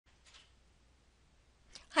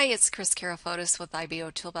Hi, it's Chris Karafotis with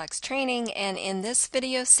IBOtoolbox Training, and in this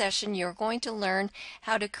video session you're going to learn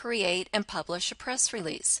how to create and publish a press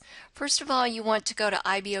release. First of all, you want to go to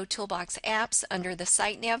IBOtoolbox Apps under the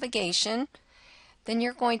site navigation. Then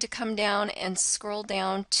you're going to come down and scroll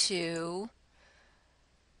down to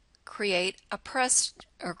create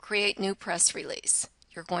new press release.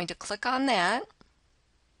 You're going to click on that,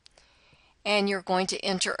 and you're going to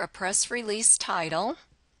enter a press release title.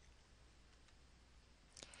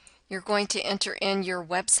 You're going to enter in your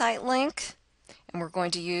website link, and we're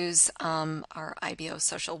going to use our IBO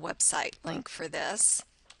social website link for this.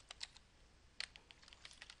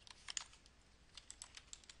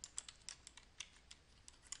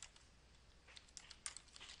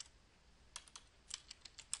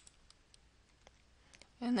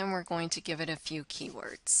 And then we're going to give it a few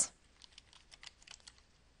keywords.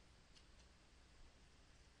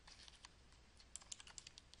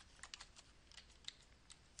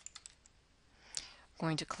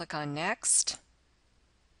 Going to click on Next.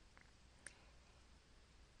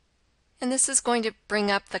 And this is going to bring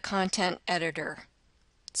up the content editor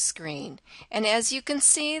screen. And as you can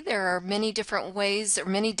see, there are many different ways or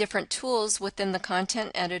many different tools within the content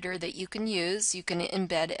editor that you can use. You can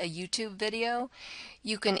embed a YouTube video,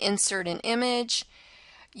 you can insert an image,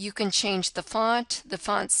 you can change the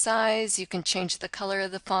font size, you can change the color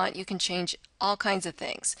of the font, you can change all kinds of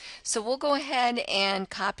things. So we'll go ahead and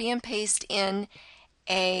copy and paste in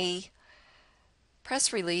a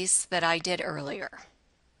press release that I did earlier.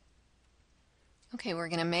 Okay, we're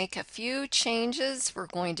going to make a few changes. We're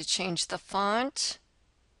going to change the font.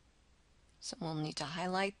 So we'll need to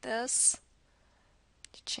highlight this.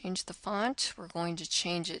 To change the font, we're going to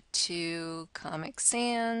change it to Comic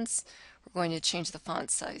Sans. We're going to change the font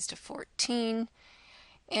size to 14.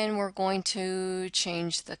 And we're going to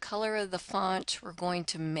change the color of the font. We're going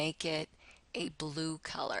to make it a blue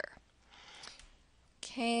color.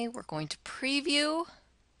 Okay, we're going to preview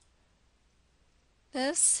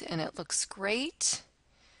this, and it looks great.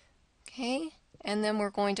 Okay, and then we're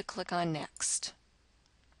going to click on Next.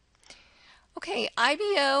 Okay,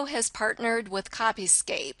 IBO has partnered with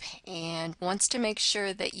Copyscape and wants to make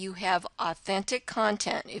sure that you have authentic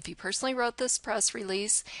content. If you personally wrote this press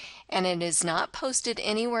release and it is not posted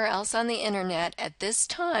anywhere else on the internet at this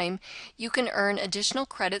time, you can earn additional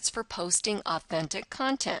credits for posting authentic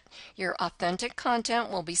content. Your authentic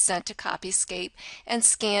content will be sent to Copyscape and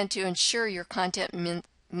scanned to ensure your content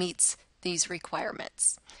meets these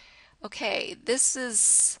requirements. Okay,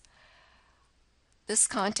 this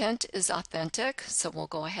content is authentic, so we'll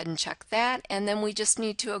go ahead and check that, and then we just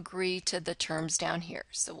need to agree to the terms down here.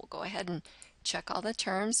 So we'll go ahead and check all the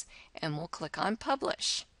terms, and we'll click on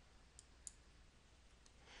Publish.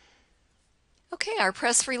 Okay, our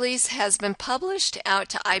press release has been published out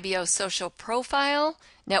to IBO social profile,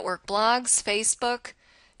 network blogs, Facebook,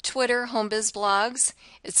 Twitter, HomeBiz blogs.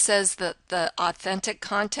 It says that the authentic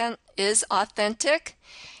content is authentic,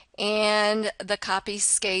 and the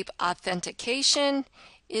Copyscape authentication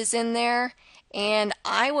is in there, and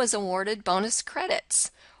I was awarded bonus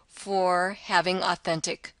credits for having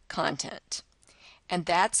authentic content. And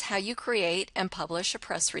that's how you create and publish a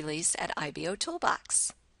press release at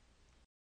IBOtoolbox.